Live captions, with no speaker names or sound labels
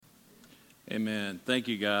Amen. Thank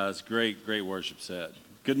you, guys. Great worship set.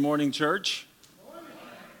 Good morning, church.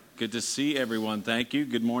 Good to see everyone. Thank you.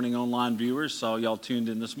 Good morning, online viewers. Saw y'all tuned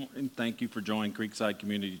in this morning. Thank you for joining Creekside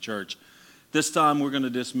Community Church. This time we're going to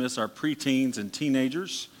dismiss our preteens and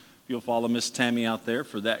teenagers. You'll follow Miss Tammy out there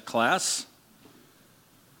for that class.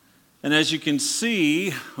 And as you can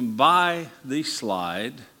see by the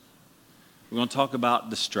slide, we're going to talk about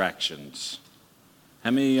distractions. How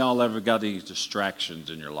many of y'all ever got these distractions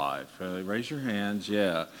in your life? Raise your hands.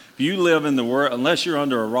 Yeah. If you live in the world, unless you're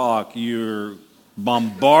under a rock, you're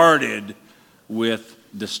bombarded with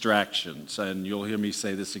distractions. And you'll hear me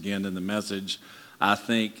say this again in the message. I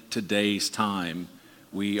think today's time,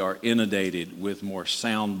 we are inundated with more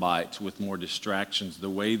sound bites, with more distractions. The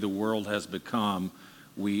way the world has become,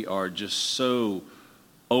 we are just so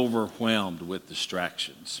overwhelmed with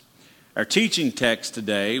distractions. Our teaching text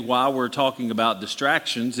today, while we're talking about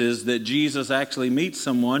distractions, is that Jesus actually meets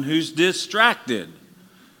someone who's distracted.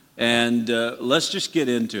 And let's just get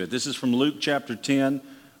into it. This is from Luke chapter 10,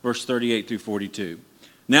 verse 38 through 42.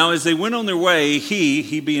 Now, as they went on their way,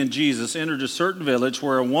 he being Jesus, entered a certain village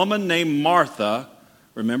where a woman named Martha,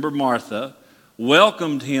 remember Martha,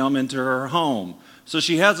 welcomed him into her home. So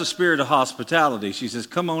she has a spirit of hospitality. She says,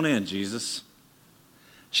 "Come on in, Jesus."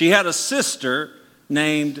 She had a sister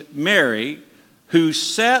named Mary, who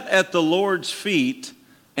sat at the Lord's feet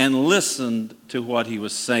and listened to what he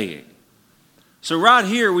was saying. So right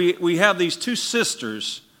here we have these two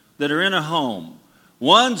sisters that are in a home.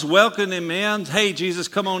 One's welcoming him in. "Hey, Jesus,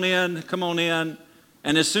 come on in, come on in."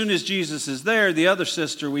 And as soon as Jesus is there, the other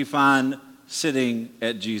sister we find sitting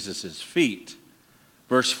at Jesus' feet.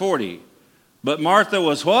 Verse 40. But Martha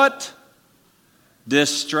was what?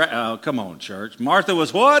 Come on, church. Martha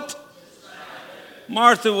was what?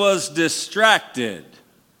 Martha was distracted.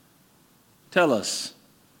 Tell us,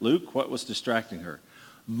 Luke, what was distracting her?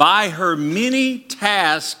 By her many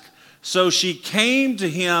tasks, so she came to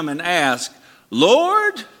him and asked,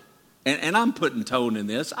 "Lord," and I'm putting tone in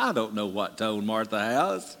this. I don't know what tone Martha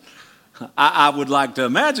has. I would like to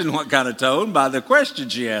imagine what kind of tone by the question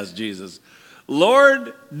she asked Jesus.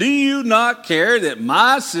 "Lord, do you not care that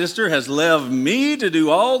my sister has left me to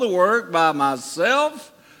do all the work by myself?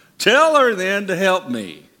 Tell her then to help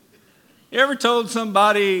me." You ever told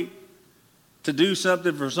somebody to do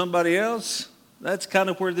something for somebody else? That's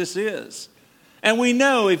kind of where this is. And we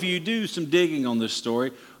know, if you do some digging on this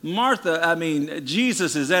story,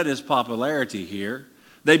 Jesus is at his popularity here.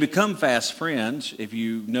 They become fast friends, if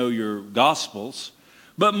you know your Gospels.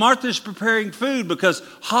 But Martha's preparing food because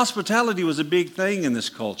hospitality was a big thing in this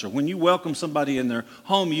culture. When you welcome somebody in their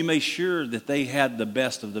home, you make sure that they had the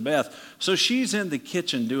best of the best. So she's in the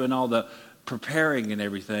kitchen doing all the preparing and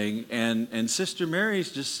everything, and Sister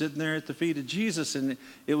Mary's just sitting there at the feet of Jesus, and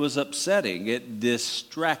it was upsetting. It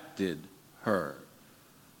distracted her.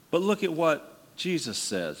 But look at what Jesus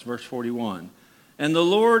says, verse 41. And the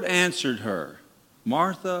Lord answered her,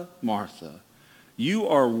 "Martha, Martha, you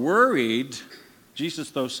are worried." Jesus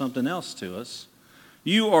throws something else to us.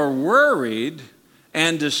 "You are worried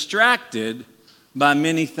and distracted by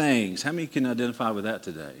many things." How many can identify with that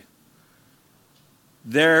today?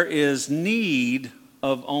 There is need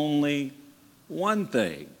of only one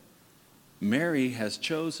thing. Mary has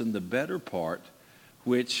chosen the better part,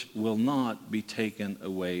 which will not be taken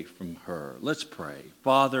away from her. Let's pray.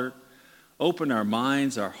 Father, open our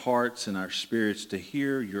minds, our hearts, and our spirits to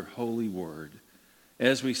hear your holy word.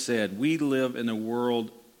 As we said, we live in a world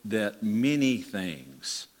that many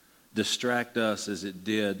things distract us as it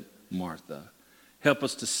did Martha. Help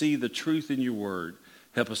us to see the truth in your word.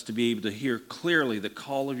 Help us to be able to hear clearly the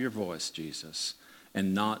call of your voice, Jesus,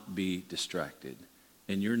 and not be distracted.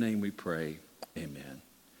 In your name we pray, amen.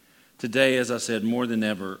 Today, as I said, more than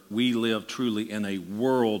ever, we live truly in a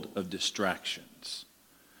world of distractions.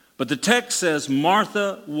 But the text says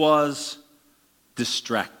Martha was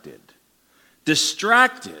distracted.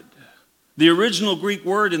 Distracted. The original Greek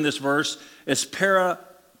word in this verse is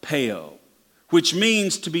parapeo, which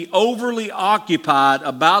means to be overly occupied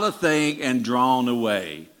about a thing and drawn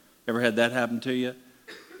away. Ever had that happen to you?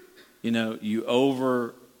 You know, you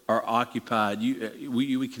are occupied.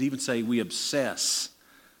 We could even say we obsess.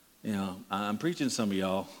 You know, I'm preaching to some of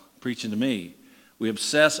y'all, preaching to me. We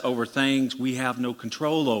obsess over things we have no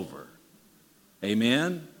control over.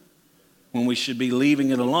 Amen? When we should be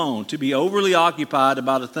leaving it alone. To be overly occupied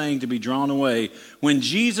about a thing, to be drawn away. When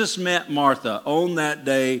Jesus met Martha on that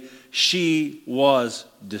day, she was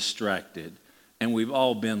distracted. And we've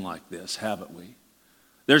all been like this, haven't we?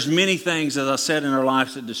 There's many things, as I said, in our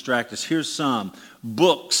lives that distract us. Here's some.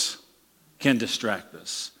 Books can distract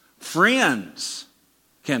us. Friends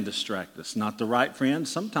can distract us. Not the right friend,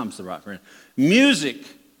 sometimes the right friend. Music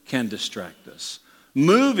can distract us.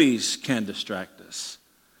 Movies can distract us.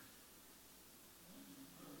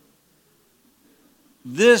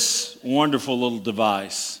 This wonderful little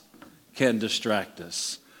device can distract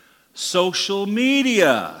us. Social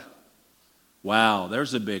media, wow,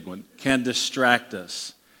 there's a big one, can distract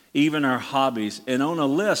us. Even our hobbies. And on a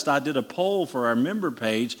list, I did a poll for our member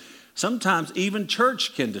page. Sometimes even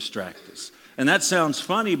church can distract us. And that sounds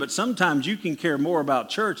funny, but sometimes you can care more about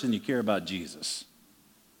church than you care about Jesus.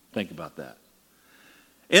 Think about that.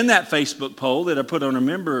 In that Facebook poll that I put on our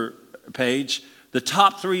member page, the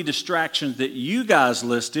top 3 distractions that you guys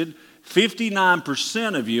listed,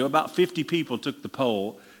 59% of you, about 50 people took the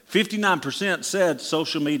poll, 59% said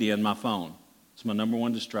social media and my phone. It's my number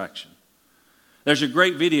one distraction. There's a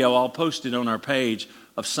great video, I'll post it on our page,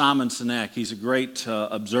 of Simon Sinek. He's a great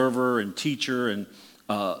observer and teacher and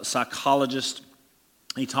psychologist.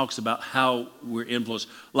 He talks about how we're influenced.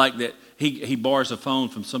 Like that, he borrows a phone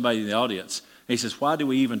from somebody in the audience. He says, why do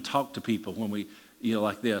we even talk to people when we,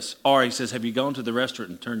 like this? Or he says, have you gone to the restaurant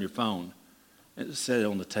and turned your phone? And set it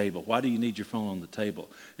on the table. Why do you need your phone on the table?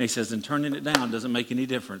 And he says, and turning it down doesn't make any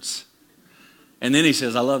difference. And then he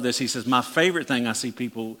says, I love this. He says, my favorite thing I see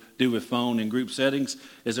people do with phone in group settings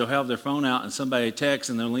is they'll have their phone out and somebody texts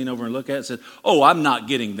and they'll lean over and look at it and say, oh, I'm not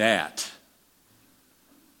getting that.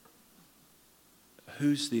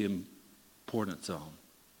 Who's the importance on?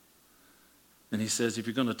 And he says, if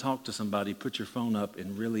you're going to talk to somebody, put your phone up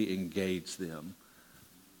and really engage them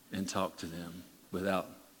and talk to them without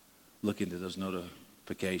looking at those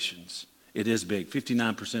notifications. It is big.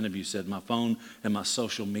 59% of you said my phone and my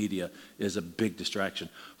social media is a big distraction.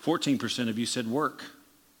 14% of you said work.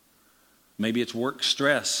 Maybe it's work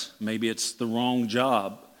stress. Maybe it's the wrong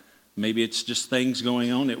job. Maybe it's just things going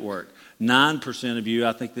on at work. 9% of you,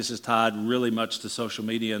 I think this is tied really much to social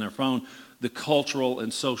media and our phone, the cultural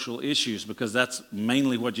and social issues, because that's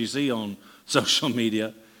mainly what you see on social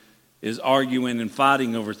media, is arguing and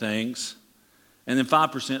fighting over things. And then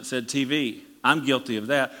 5% said TV. I'm guilty of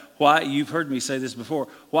that. Why? You've heard me say this before.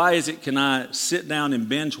 Why is it can I sit down and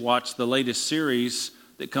binge watch the latest series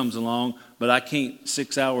that comes along, but I can't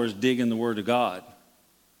 6 hours dig in the Word of God?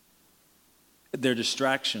 They're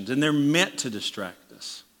distractions, and they're meant to distract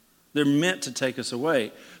us. They're meant to take us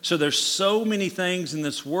away. So there's so many things in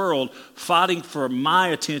this world fighting for my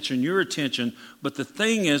attention, your attention, but the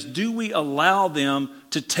thing is, do we allow them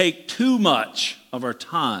to take too much of our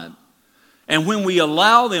time? And when we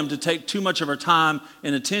allow them to take too much of our time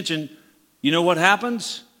and attention, you know what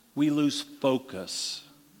happens? We lose focus.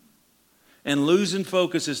 And losing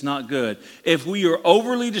focus is not good. If we are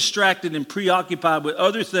overly distracted and preoccupied with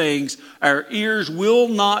other things, our ears will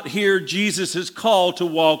not hear Jesus' call to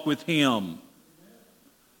walk with Him.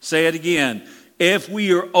 Say it again. If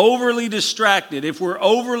we are overly distracted, if we're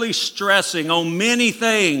overly stressing on many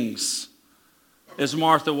things, as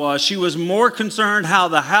Martha was, she was more concerned how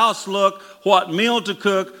the house looked, what meal to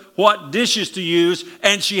cook, what dishes to use,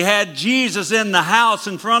 and she had Jesus in the house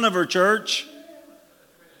in front of her, church.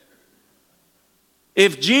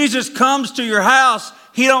 If Jesus comes to your house,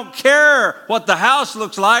 He don't care what the house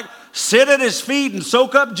looks like. Sit at His feet and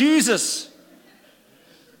soak up Jesus.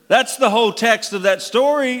 That's the whole text of that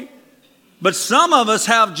story. But some of us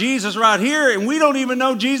have Jesus right here, and we don't even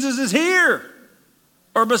know Jesus is here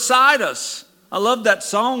or beside us. I love that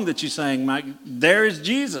song that you sang, Mike. There is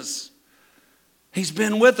Jesus. He's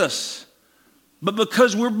been with us. But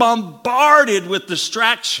because we're bombarded with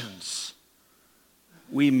distractions,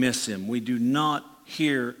 we miss Him. We do not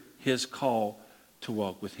hear His call to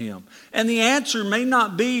walk with Him. And the answer may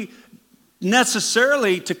not be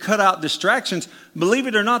necessarily to cut out distractions. Believe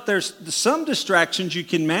it or not, there's some distractions you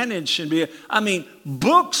can manage and be. I mean,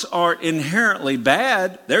 books aren't inherently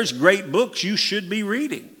bad. There's great books you should be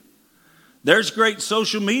reading. There's great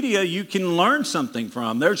social media you can learn something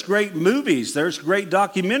from. There's great movies. There's great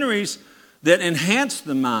documentaries that enhance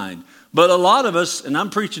the mind. But a lot of us, and I'm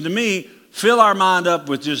preaching to me, fill our mind up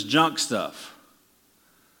with just junk stuff.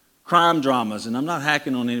 Crime dramas, and I'm not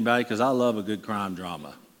hacking on anybody because I love a good crime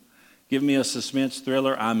drama. Give me a suspense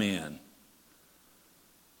thriller, I'm in.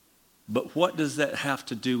 But what does that have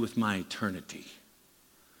to do with my eternity?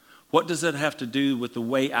 What does that have to do with the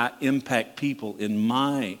way I impact people in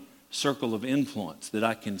my circle of influence that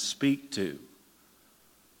I can speak to?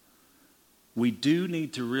 We do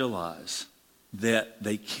need to realize that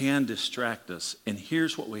they can distract us. And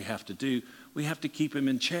here's what we have to do. We have to keep them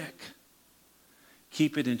in check.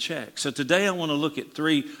 Keep it in check. So today I want to look at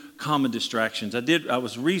 3 common distractions. I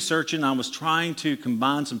was researching, I was trying to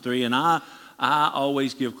combine some 3, and I I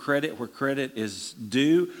always give credit where credit is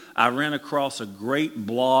due. I ran across a great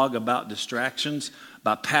blog about distractions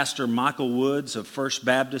by Pastor Michael Woods of First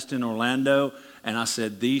Baptist in Orlando. And I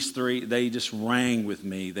said, these three, they just rang with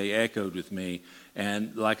me. They echoed with me.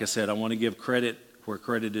 And like I said, I want to give credit where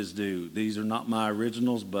credit is due. These are not my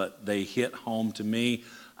originals, but they hit home to me.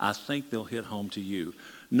 I think they'll hit home to you.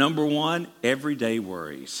 Number one, everyday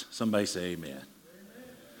worries. Somebody say amen.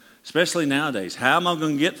 Especially nowadays. How am I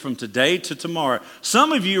going to get from today to tomorrow?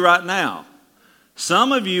 Some of you right now,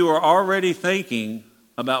 some of you are already thinking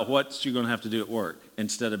about what you're going to have to do at work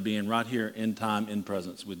instead of being right here in time, in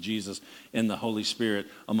presence with Jesus and the Holy Spirit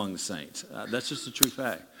among the saints. That's just a true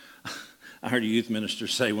fact. I heard a youth minister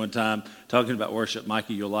say one time, talking about worship,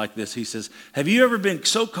 Mikey, you'll like this. He says, have you ever been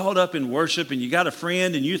so caught up in worship and you got a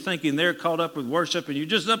friend and you're thinking they're caught up with worship and you're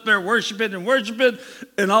just up there worshiping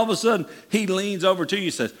and all of a sudden he leans over to you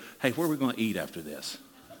and says, hey, where are we going to eat after this?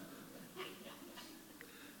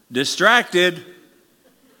 Distracted.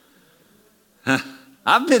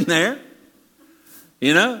 I've been there.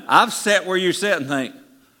 You know, I've sat where you're sitting and think,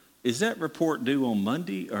 is that report due on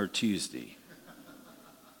Monday or Tuesday?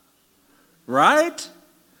 Right?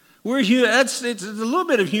 It's a little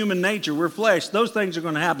bit of human nature. We're flesh. Those things are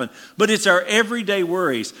going to happen. But it's our everyday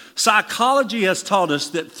worries. Psychology has taught us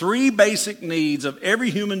that 3 basic needs of every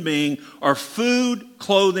human being are food,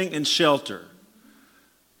 clothing, and shelter.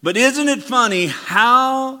 But isn't it funny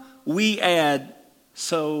how we add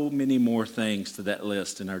so many more things to that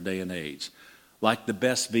list in our day and age? Like the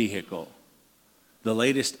best vehicle, the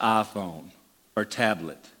latest iPhone or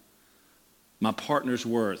tablet, my partner's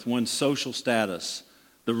worth, one's social status,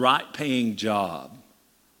 the right paying job.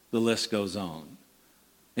 The list goes on.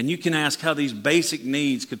 And you can ask how these basic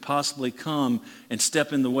needs could possibly come and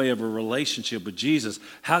step in the way of a relationship with Jesus.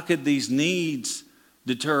 How could these needs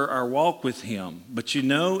deter our walk with him? But you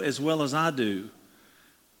know as well as I do,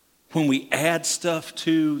 when we add stuff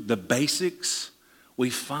to the basics,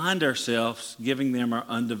 we find ourselves giving them our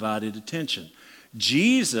undivided attention.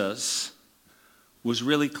 Jesus was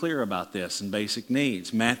really clear about this in basic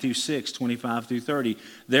needs. Matthew 6, 25 through 30.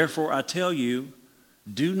 Therefore, I tell you,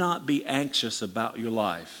 do not be anxious about your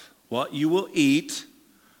life, what you will eat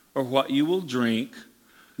or what you will drink,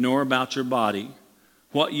 nor about your body,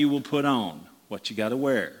 what you will put on, what you got to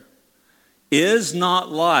wear. Is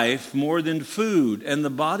not life more than food and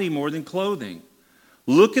the body more than clothing?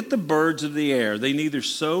 Look at the birds of the air. They neither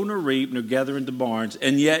sow nor reap nor gather into barns,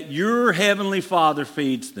 and yet your heavenly Father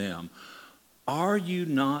feeds them. Are you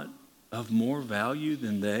not of more value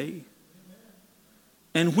than they?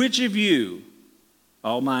 And which of you,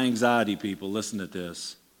 all my anxiety people, listen to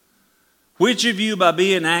this. Which of you, by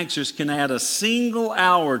being anxious, can add a single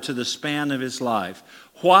hour to the span of his life?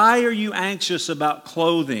 Why are you anxious about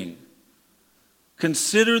clothing?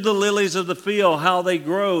 Consider the lilies of the field, how they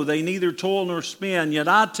grow. They neither toil nor spin. Yet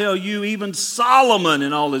I tell you, even Solomon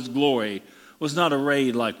in all his glory was not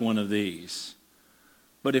arrayed like one of these.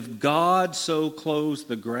 But if God so clothes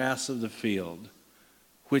the grass of the field,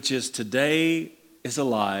 which is today is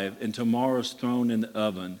alive and tomorrow's thrown in the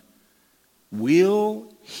oven,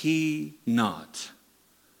 will he not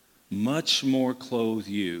much more clothe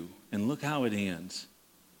you? And look how it ends.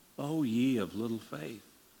 O ye of little faith.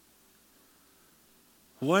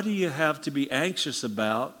 What do you have to be anxious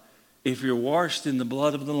about if you're washed in the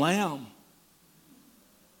blood of the Lamb?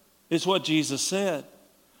 It's what Jesus said.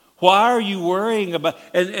 Why are you worrying about,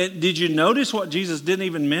 and did you notice what Jesus didn't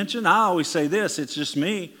even mention? I always say this, it's just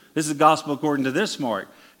me. This is the gospel according to this Mark.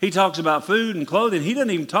 He talks about food and clothing. He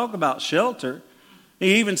doesn't even talk about shelter.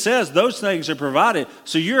 He even says those things are provided.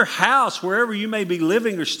 So your house, wherever you may be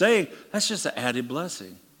living or staying, that's just an added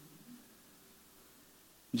blessing.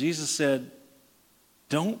 Jesus said,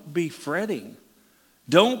 don't be fretting.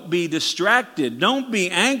 Don't be distracted. Don't be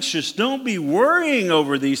anxious. Don't be worrying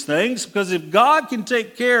over these things, because if God can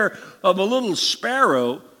take care of a little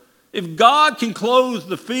sparrow, if God can clothe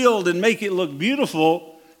the field and make it look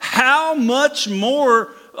beautiful, how much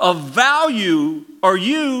more of value are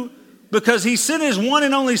you, because he sent his one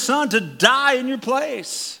and only son to die in your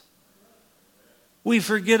place? We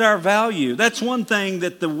forget our value. That's one thing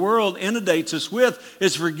that the world inundates us with,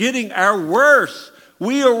 is forgetting our worth.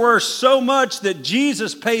 We are worth so much that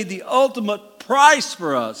Jesus paid the ultimate price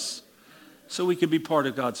for us so we could be part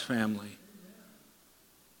of God's family.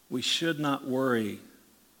 We should not worry.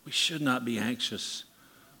 We should not be anxious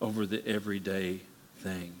over the everyday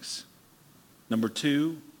things. Number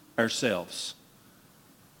 2, ourselves.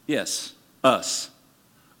 Yes, us.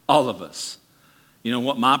 All of us. You know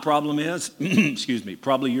what my problem is? Excuse me,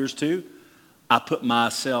 probably yours too. I put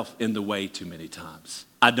myself in the way too many times.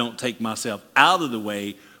 I don't take myself out of the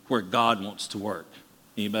way where God wants to work.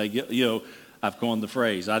 Anybody get, I've coined the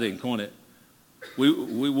phrase. I didn't coin it.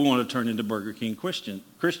 We want to turn into Burger King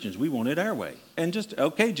Christians. We want it our way. And just,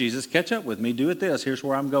 okay, Jesus, catch up with me. Do it this. Here's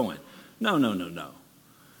where I'm going. No.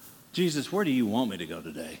 Jesus, where do you want me to go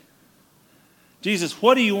today? Jesus,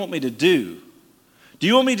 what do you want me to do? Do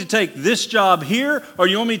you want me to take this job here, or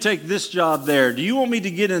do you want me to take this job there? Do you want me to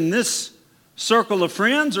get in this circle of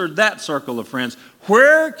friends or that circle of friends?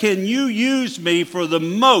 Where can you use me for the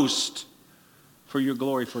most for your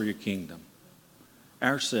glory, for your kingdom?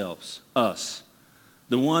 Ourselves, us,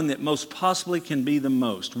 the one that most possibly can be the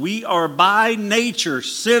most. We are by nature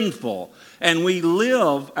sinful, and we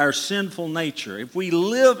live our sinful nature. If we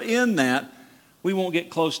live in that, we won't get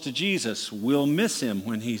close to Jesus. We'll miss him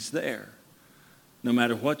when he's there. No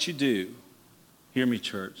matter what you do, hear me,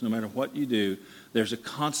 church, no matter what you do, there's a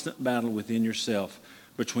constant battle within yourself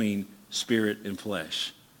between spirit and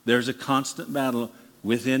flesh. There's a constant battle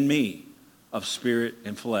within me of spirit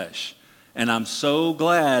and flesh. And I'm so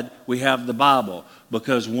glad we have the Bible,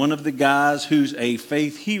 because one of the guys who's a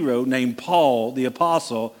faith hero named Paul, the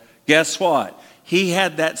apostle, guess what? He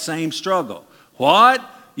had that same struggle. What?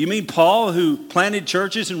 You mean Paul, who planted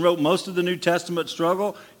churches and wrote most of the New Testament,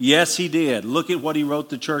 struggle? Yes, he did. Look at what he wrote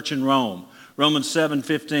the church in Rome. Romans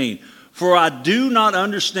 7:15. For I do not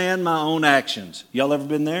understand my own actions. Y'all ever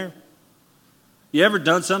been there? You ever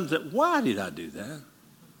done something that, why did I do that?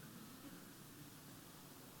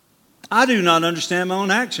 I do not understand my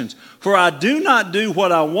own actions. For I do not do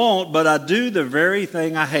what I want, but I do the very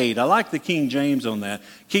thing I hate. I like the King James on that.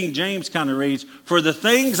 King James kind of reads, for the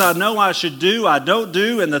things I know I should do, I don't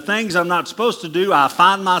do, and the things I'm not supposed to do, I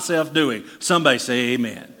find myself doing. Somebody say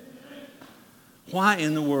amen. Why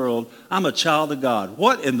in the world? I'm a child of God.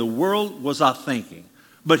 What in the world was I thinking?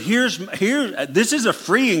 But this is a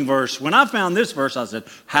freeing verse. When I found this verse, I said,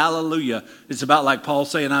 hallelujah. It's about like Paul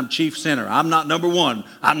saying, I'm chief sinner. I'm not number one.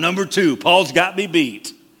 I'm number two. Paul's got me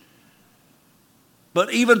beat.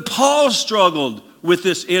 But even Paul struggled with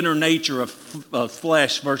this inner nature of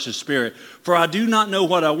flesh versus spirit. For I do not know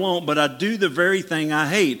what I want, but I do the very thing I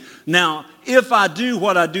hate. Now, if I do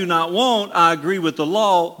what I do not want, I agree with the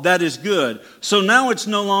law. That is good. So now it's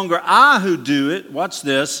no longer I who do it. Watch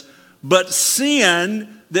this. But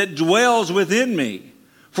sin that dwells within me.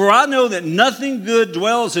 For I know that nothing good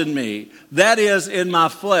dwells in me, that is, in my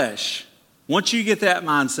flesh. Once you get that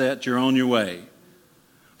mindset, you're on your way.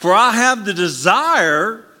 For I have the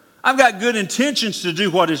desire, I've got good intentions to do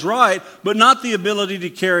what is right, but not the ability to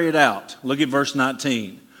carry it out. Look at verse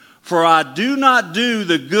 19. For I do not do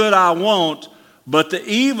the good I want, but the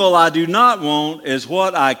evil I do not want is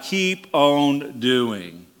what I keep on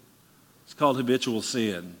doing. It's called habitual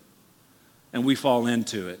sin. And we fall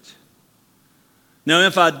into it. Now,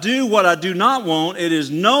 if I do what I do not want, it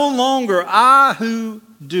is no longer I who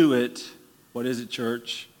do it. What is it,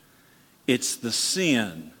 church? It's the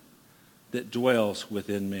sin that dwells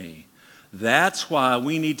within me. That's why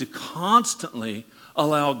we need to constantly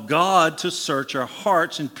allow God to search our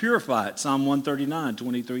hearts and purify it. Psalm 139,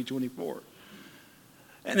 23, 24.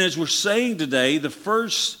 And as we're saying today, the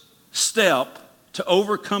first step to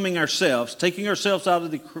overcoming ourselves, taking ourselves out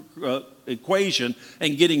of the equation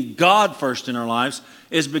and getting God first in our lives,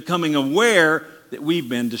 is becoming aware that we've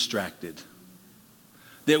been distracted,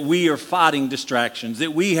 that we are fighting distractions,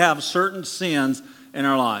 that we have certain sins in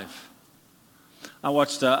our life. I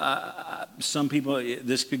watched some people,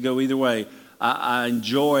 this could go either way. I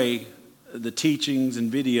enjoy the teachings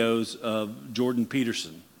and videos of Jordan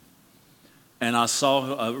Peterson. And I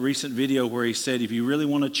saw a recent video where he said, if you really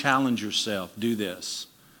want to challenge yourself, do this.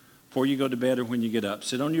 Before you go to bed or when you get up,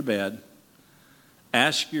 sit on your bed,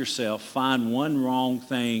 ask yourself, find one wrong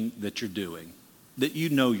thing that you're doing, that you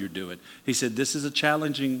know you're doing. He said, this is a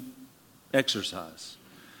challenging exercise.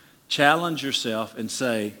 Challenge yourself and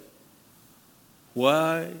say,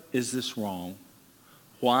 why is this wrong?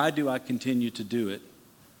 Why do I continue to do it?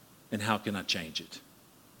 And how can I change it?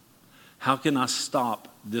 How can I stop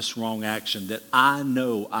this wrong action that I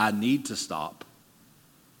know I need to stop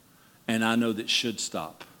and I know that should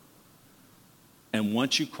stop? And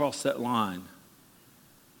once you cross that line,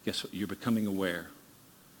 guess what? You're becoming aware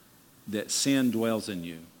that sin dwells in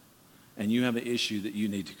you and you have an issue that you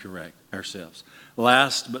need to correct ourselves.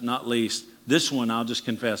 Last but not least, this one, I'll just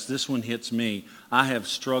confess, this one hits me. I have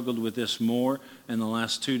struggled with this more in the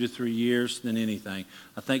last 2 to 3 years than anything.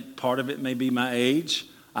 I think part of it may be my age.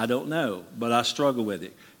 I don't know, but I struggle with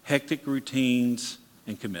it. Hectic routines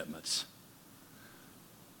and commitments.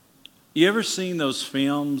 You ever seen those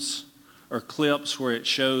films or clips where it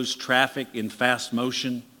shows traffic in fast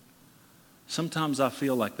motion? Sometimes I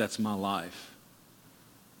feel like that's my life.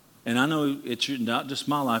 And I know it's not just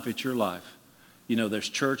my life, it's your life. You know, there's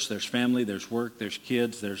church, there's family, there's work, there's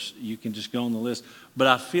kids, you can just go on the list. But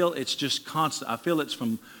I feel it's just constant. I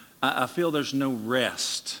feel there's no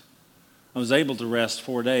rest. I was able to rest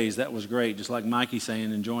 4 days. That was great. Just like Mikey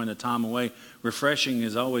saying, enjoying the time away. Refreshing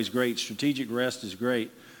is always great. Strategic rest is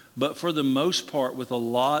great. But for the most part, with a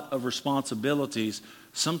lot of responsibilities,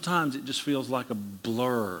 sometimes it just feels like a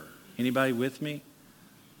blur. Anybody with me?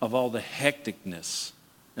 Of all the hecticness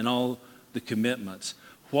and all the commitments.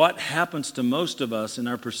 What happens to most of us in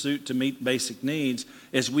our pursuit to meet basic needs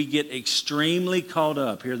is we get extremely caught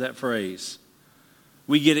up. Hear that phrase.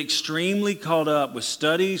 We get extremely caught up with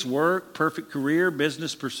studies, work, perfect career,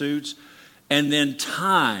 business pursuits, and then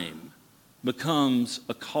time becomes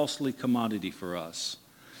a costly commodity for us.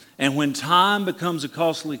 And when time becomes a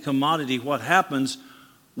costly commodity, what happens?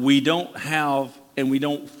 We don't have and we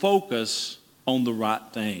don't focus on the right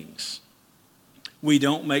things. We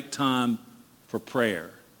don't make time for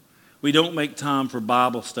prayer. We don't make time for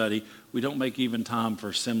Bible study. We don't make even time for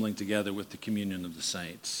assembling together with the communion of the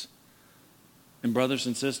saints. And brothers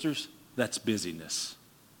and sisters, that's busyness.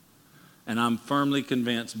 And I'm firmly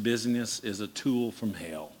convinced busyness is a tool from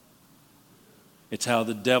hell. It's how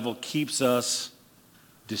the devil keeps us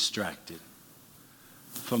distracted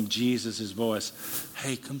from Jesus' voice.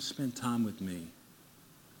 Hey, come spend time with me.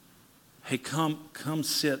 Hey, come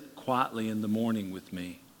sit quietly in the morning with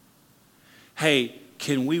me. Hey,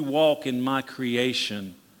 can we walk in my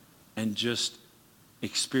creation and just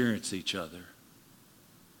experience each other?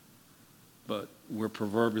 But we're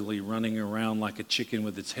proverbially running around like a chicken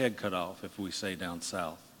with its head cut off, if we say down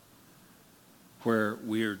south, where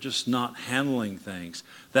we're just not handling things.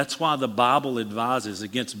 That's why the Bible advises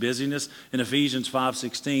against busyness. In Ephesians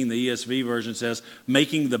 5:16, the ESV version says,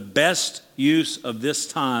 making the best use of this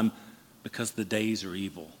time because the days are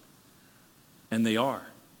evil. And they are.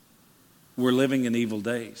 We're living in evil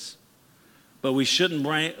days. But we shouldn't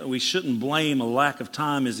blame a lack of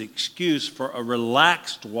time as an excuse for a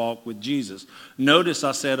relaxed walk with Jesus. Notice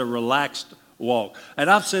I said a relaxed walk. And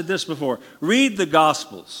I've said this before. Read the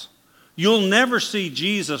Gospels. You'll never see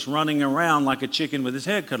Jesus running around like a chicken with his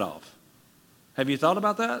head cut off. Have you thought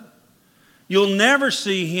about that? You'll never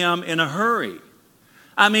see him in a hurry.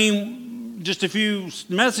 I mean, just a few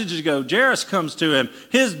messages ago, Jairus comes to him.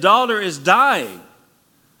 His daughter is dying.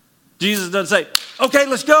 Jesus doesn't say, okay,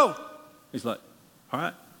 let's go. He's like, all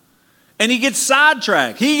right. And he gets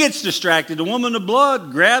sidetracked. He gets distracted. The woman of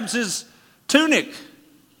blood grabs his tunic.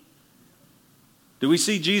 Do we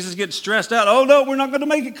see Jesus get stressed out? Oh, no, we're not going to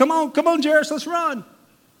make it. Come on, Jairus, let's run.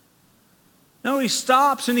 No, he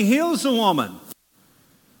stops and he heals the woman.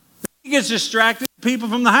 He gets distracted. People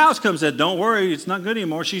from the house come and said, don't worry, it's not good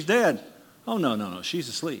anymore. She's dead. Oh, no, she's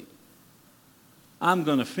asleep. I'm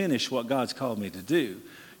going to finish what God's called me to do.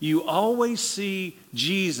 You always see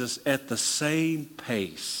Jesus at the same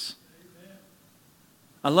pace.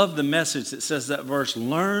 I love the message that says that verse,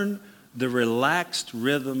 learn the relaxed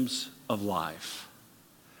rhythms of life.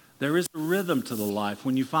 There is a rhythm to the life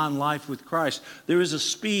when you find life with Christ. There is a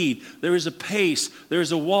speed, there is a pace, there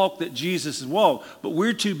is a walk that Jesus has walked. But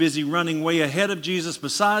we're too busy running way ahead of Jesus,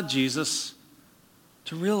 beside Jesus,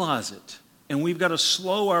 to realize it. And we've got to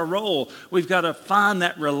slow our roll. We've got to find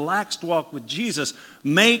that relaxed walk with Jesus.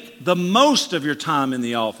 Make the most of your time in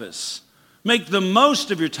the office. Make the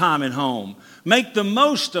most of your time at home. Make the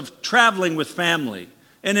most of traveling with family.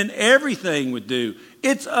 And in everything we do,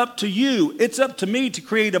 it's up to you. It's up to me to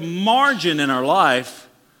create a margin in our life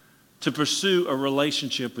to pursue a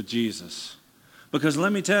relationship with Jesus. Because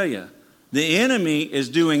let me tell you, the enemy is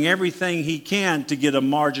doing everything he can to get a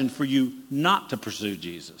margin for you not to pursue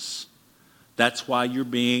Jesus. That's why you're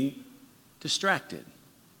being distracted.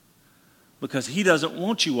 Because he doesn't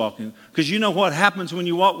want you walking. Because you know what happens when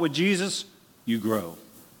you walk with Jesus? You grow.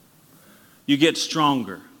 You get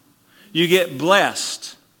stronger. You get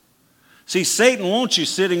blessed. See, Satan wants you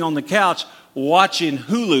sitting on the couch watching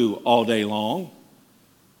Hulu all day long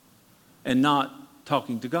and not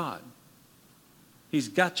talking to God. He's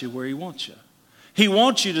got you where he wants you. He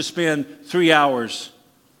wants you to spend 3 hours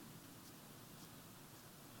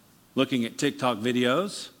looking at TikTok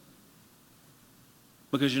videos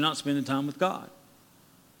because you're not spending time with God.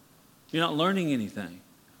 You're not learning anything.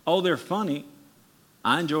 Oh, they're funny.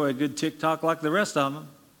 I enjoy a good TikTok like the rest of them,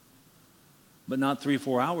 but not 3 or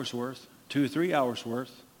 4 hours worth, 2 or 3 hours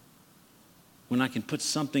worth. When I can put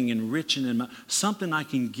something enriching in something I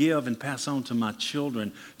can give and pass on to my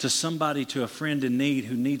children, to somebody, to a friend in need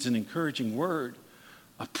who needs an encouraging word,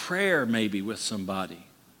 a prayer maybe with somebody.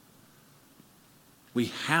 We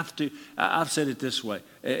have to, I've said it this way,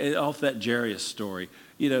 off that Jairus story.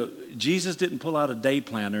 Jesus didn't pull out a day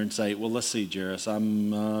planner and say, well, let's see, Jairus, it's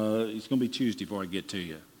going to be Tuesday before I get to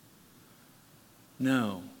you.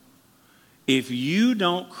 No. If you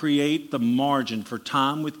don't create the margin for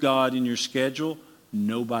time with God in your schedule,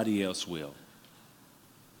 nobody else will.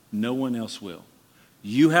 No one else will.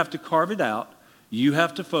 You have to carve it out, you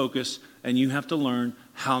have to focus, and you have to learn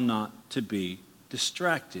how not to be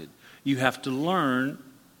distracted. You have to learn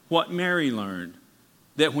what Mary learned.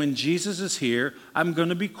 That when Jesus is here, I'm going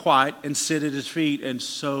to be quiet and sit at his feet and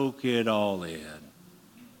soak it all in.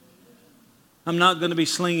 I'm not going to be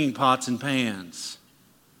slinging pots and pans.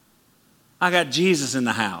 I got Jesus in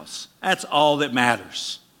the house. That's all that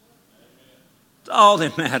matters. It's all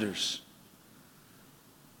that matters.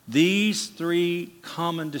 These three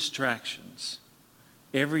common distractions,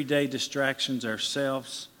 everyday distractions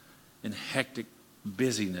ourselves, and hectic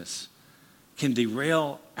busyness, can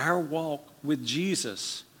derail our walk with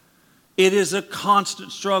Jesus. It is a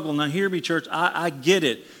constant struggle. Now hear me, church, I get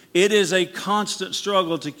it. It is a constant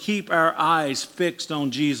struggle to keep our eyes fixed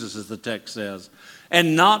on Jesus, as the text says,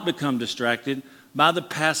 and not become distracted by the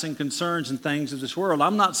passing concerns and things of this world.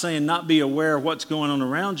 I'm not saying not be aware of what's going on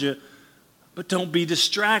around you, but don't be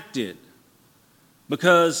distracted.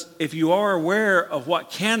 Because if you are aware of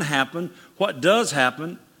what can happen, what does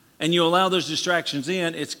happen, and you allow those distractions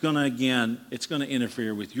in, it's going to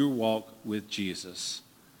interfere with your walk with Jesus.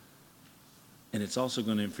 And it's also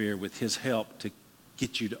going to interfere with his help to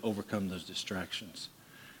get you to overcome those distractions.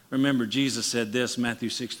 Remember, Jesus said this, Matthew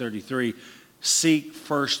 6:33, seek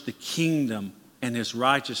first the kingdom and his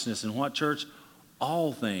righteousness. And what, church?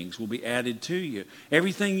 All things will be added to you.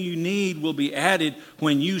 Everything you need will be added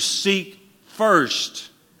when you seek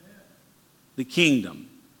first the kingdom,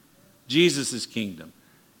 Jesus' kingdom,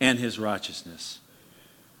 and his righteousness.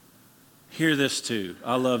 Hear this too.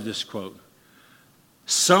 I love this quote.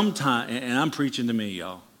 Sometimes, and I'm preaching to me,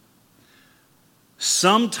 y'all.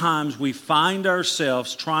 Sometimes we find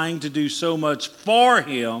ourselves trying to do so much for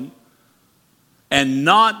him and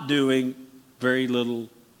not doing very little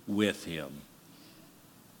with him.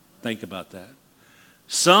 Think about that.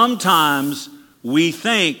 Sometimes we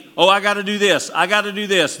think, oh, I got to do this. I got to do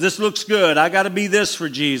this. This looks good. I got to be this for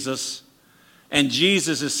Jesus. And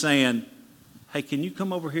Jesus is saying, hey, can you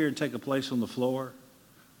come over here and take a place on the floor?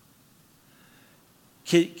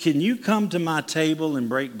 Can you come to my table and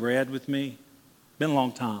break bread with me? Been a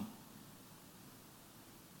long time.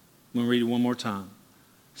 I'm going to read it one more time.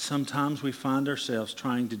 Sometimes we find ourselves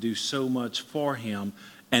trying to do so much for him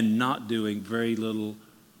and not doing very little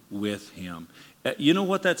with him. You know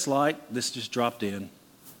what that's like? This just dropped in.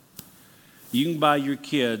 You can buy your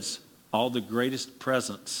kids all the greatest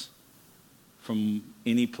presents from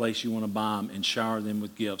any place you want to buy them and shower them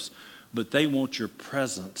with gifts. But they want your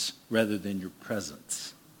presence rather than your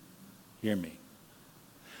presence. Hear me.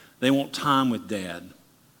 They want time with dad,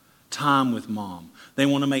 time with mom. They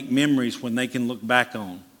want to make memories when they can look back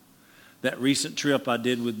on. That recent trip I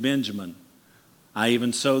did with Benjamin, I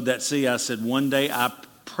even sowed that seed. I said, one day I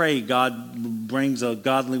pray God brings a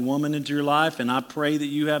godly woman into your life, and I pray that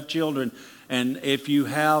you have children. And if you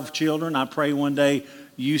have children, I pray one day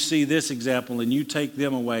you see this example and you take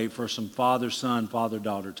them away for some father-son,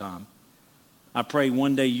 father-daughter time. I pray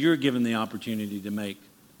one day you're given the opportunity to make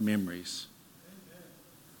memories.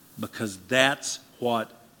 Because that's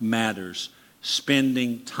what matters,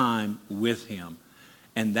 spending time with him.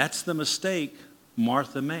 And that's the mistake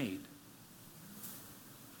Martha made.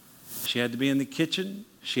 She had to be in the kitchen.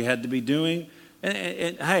 She had to be doing,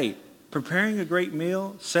 and hey, preparing a great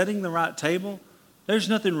meal, setting the right table, there's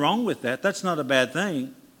nothing wrong with that. That's not a bad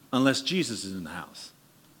thing unless Jesus is in the house.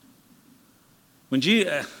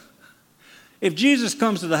 If Jesus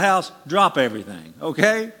comes to the house, drop everything,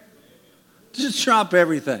 okay? Just drop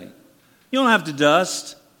everything. You don't have to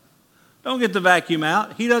dust. Don't get the vacuum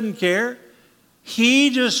out. He doesn't care.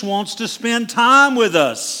 He just wants to spend time with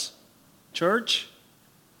us. Church,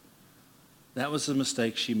 that was the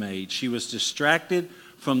mistake she made. She was distracted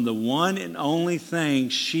from the one and only thing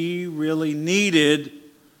she really needed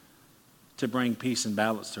to bring peace and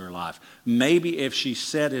balance to her life. Maybe if she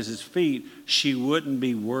sat at his feet, she wouldn't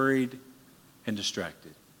be worried and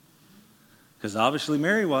distracted. Because obviously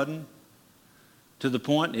Mary wasn't. To the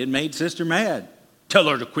point it made sister mad. Tell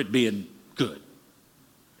her to quit being good.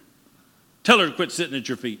 Tell her to quit sitting at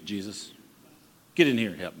your feet, Jesus. Get in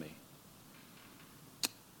here and help me.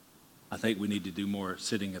 I think we need to do more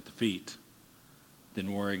sitting at the feet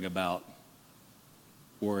than worrying about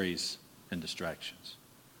worries and distractions.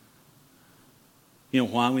 You know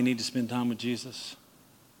why we need to spend time with Jesus?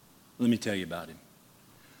 Let me tell you about him.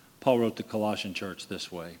 Paul wrote the Colossian church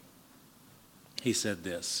this way. He said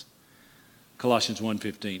this, Colossians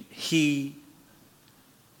 1:15. He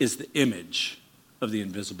is the image of the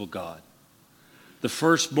invisible God, the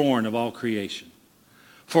firstborn of all creation.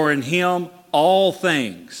 For in him all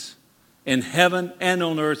things in heaven and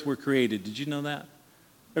on earth were created. Did you know that?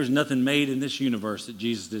 There's nothing made in this universe that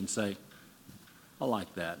Jesus didn't say, I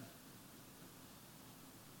like that.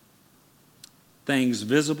 Things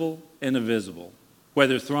visible and invisible,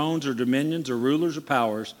 whether thrones or dominions or rulers or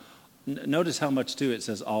powers. Notice how much too it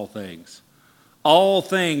says all things. All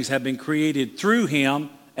things have been created through him,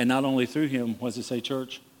 and not only through him, what does it say,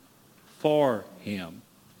 church? For him.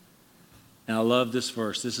 And I love this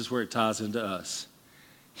verse. This is where it ties into us.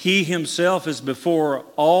 He himself is before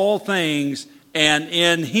all things, and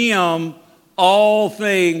in him all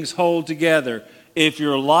things hold together. If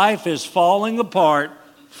your life is falling apart,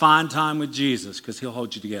 find time with Jesus, because he'll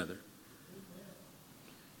hold you together.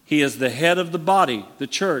 He is the head of the body, the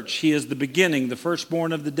church. He is the beginning, the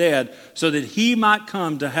firstborn of the dead, so that he might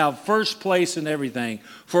come to have first place in everything.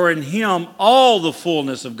 For in him all the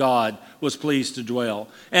fullness of God was pleased to dwell.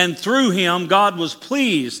 And through him God was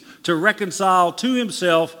pleased to reconcile to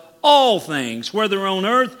himself all things, whether on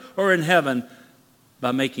earth or in heaven,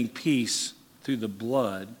 by making peace through the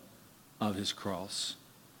blood of his cross.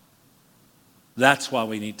 That's why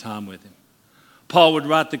we need time with him. Paul would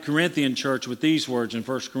write the Corinthian church with these words in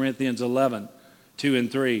 1 Corinthians 11, 2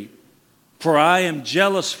 and 3. For I am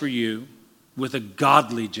jealous for you with a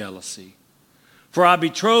godly jealousy. For I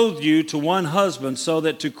betrothed you to one husband so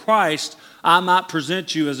that to Christ I might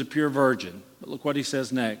present you as a pure virgin. But look what he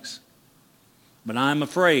says next. But I am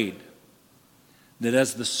afraid that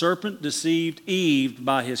as the serpent deceived Eve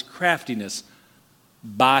by his craftiness,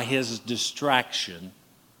 by his distraction,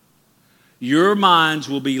 your minds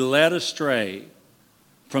will be led astray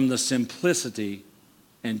from the simplicity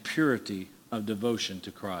and purity of devotion to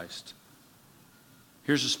Christ.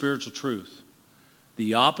 Here's a spiritual truth.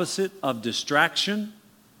 The opposite of distraction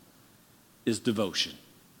is devotion.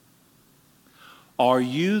 Are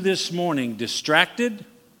you this morning distracted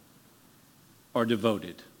or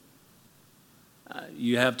devoted?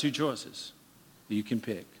 You have two choices. You can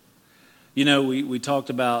pick. You know, we talked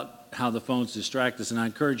about how the phones distract us, and I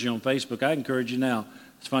encourage you on Facebook. I encourage you now.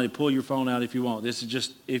 It's fine to pull your phone out if you want. This is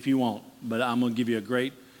just if you want, but I'm going to give you a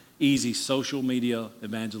great, easy social media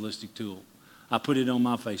evangelistic tool. I put it on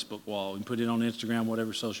my Facebook wall and put it on Instagram,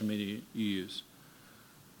 whatever social media you use.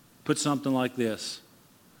 Put something like this.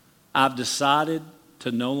 I've decided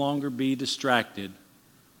to no longer be distracted,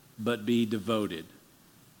 but be devoted.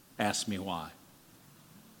 Ask me why.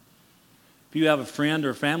 If you have a friend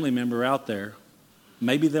or a family member out there,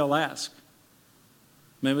 maybe they'll ask.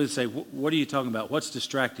 Maybe they'll say, what are you talking about? What's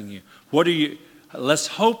distracting you? Let's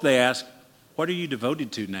hope they ask, what are you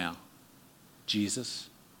devoted to now? Jesus.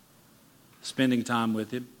 Spending time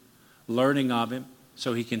with him, learning of him,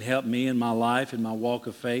 so he can help me in my life, in my walk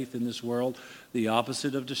of faith in this world. The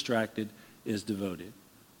opposite of distracted is devoted.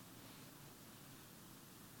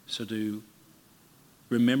 So to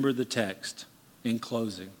remember the text in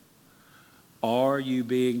closing. Are you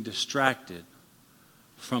being distracted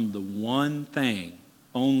from the one thing?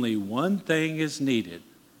 Only one thing is needed,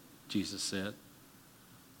 Jesus said.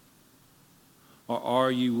 Or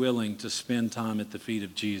are you willing to spend time at the feet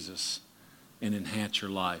of Jesus and enhance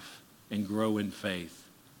your life and grow in faith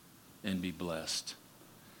and be blessed?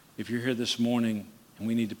 If you're here this morning and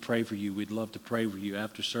we need to pray for you, we'd love to pray for you.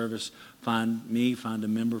 After service, find me, find a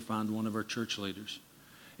member, find one of our church leaders.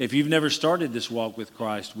 If you've never started this walk with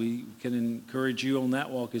Christ, we can encourage you on that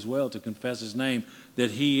walk as well to confess his name,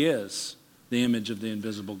 that he is the image of the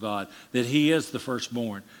invisible God, that he is the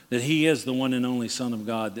firstborn, that he is the one and only Son of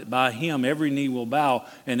God, that by him every knee will bow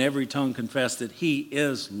and every tongue confess that he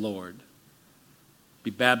is Lord.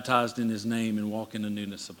 Be baptized in his name and walk in the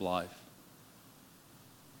newness of life.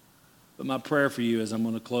 But my prayer for you is I'm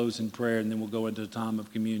going to close in prayer and then we'll go into a time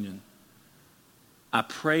of communion. I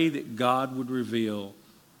pray that God would reveal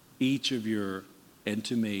each of your, and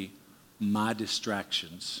to me, my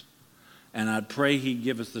distractions. And I'd pray he'd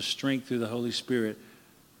give us the strength through the Holy Spirit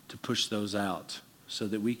to push those out so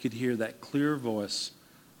that we could hear that clear voice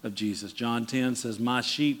of Jesus. John 10 says, my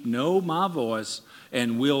sheep know my voice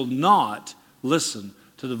and will not listen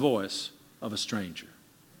to the voice of a stranger.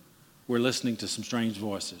 We're listening to some strange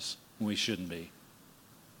voices when we shouldn't be.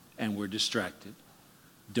 And we're distracted.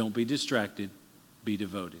 Don't be distracted. Be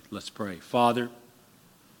devoted. Let's pray. Father,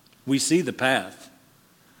 we see the path,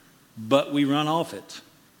 but we run off it.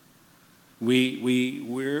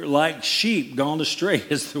 We're like sheep gone astray,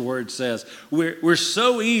 as the word says. We're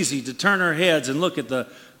so easy to turn our heads and look at the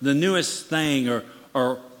newest thing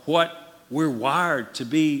or what we're wired to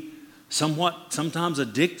be sometimes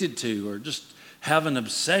addicted to, or just have an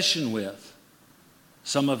obsession with.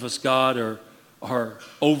 Some of us, God, are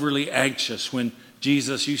overly anxious when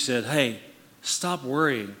Jesus, you said, hey, stop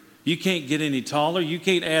worrying. You can't get any taller. You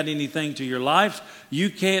can't add anything to your life.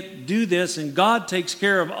 You can't do this. And God takes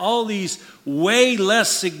care of all these way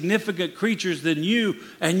less significant creatures than you,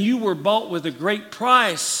 and you were bought with a great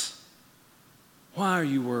price. Why are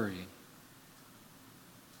you worrying?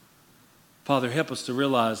 Father, help us to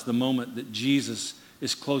realize the moment that Jesus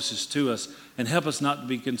is closest to us, and help us not to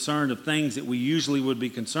be concerned of things that we usually would be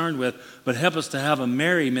concerned with, but help us to have a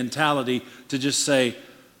Mary mentality to just say,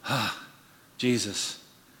 Jesus,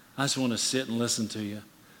 I just want to sit and listen to you.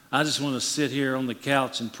 I just want to sit here on the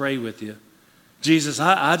couch and pray with you. Jesus,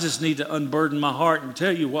 I just need to unburden my heart and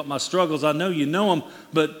tell you what my struggles, I know you know them,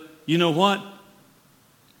 but you know what?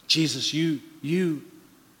 Jesus, you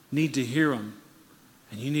need to hear them,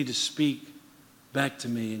 and you need to speak back to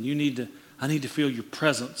me, and I need to feel your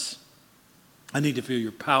presence. I need to feel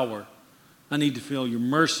your power. I need to feel your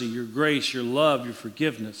mercy, your grace, your love, your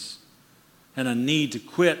forgiveness. And I need to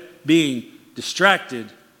quit being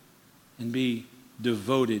distracted and be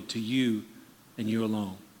devoted to you and you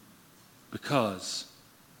alone. Because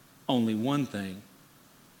only one thing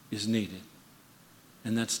is needed,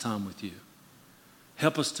 and that's time with you.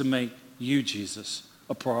 Help us to make you, Jesus,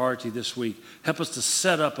 a priority this week. Help us to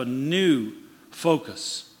set up a new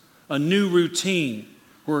focus, a new routine.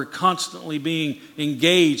 We're constantly being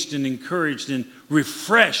engaged and encouraged and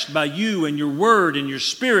refreshed by you and your word and your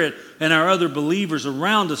spirit and our other believers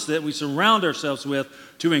around us that we surround ourselves with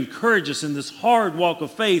to encourage us in this hard walk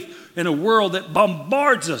of faith in a world that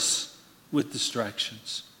bombards us with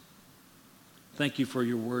distractions. Thank you for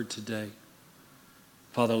your word today.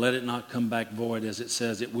 Father, let it not come back void, as it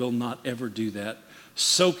says. It will not ever do that.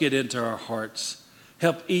 Soak it into our hearts.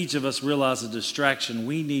 Help each of us realize the distraction.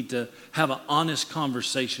 We need to have an honest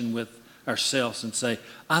conversation with ourselves and say,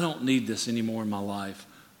 I don't need this anymore in my life.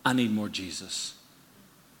 I need more Jesus.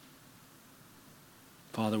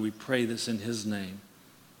 Father, we pray this in his name.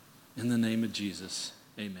 In the name of Jesus,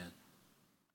 amen.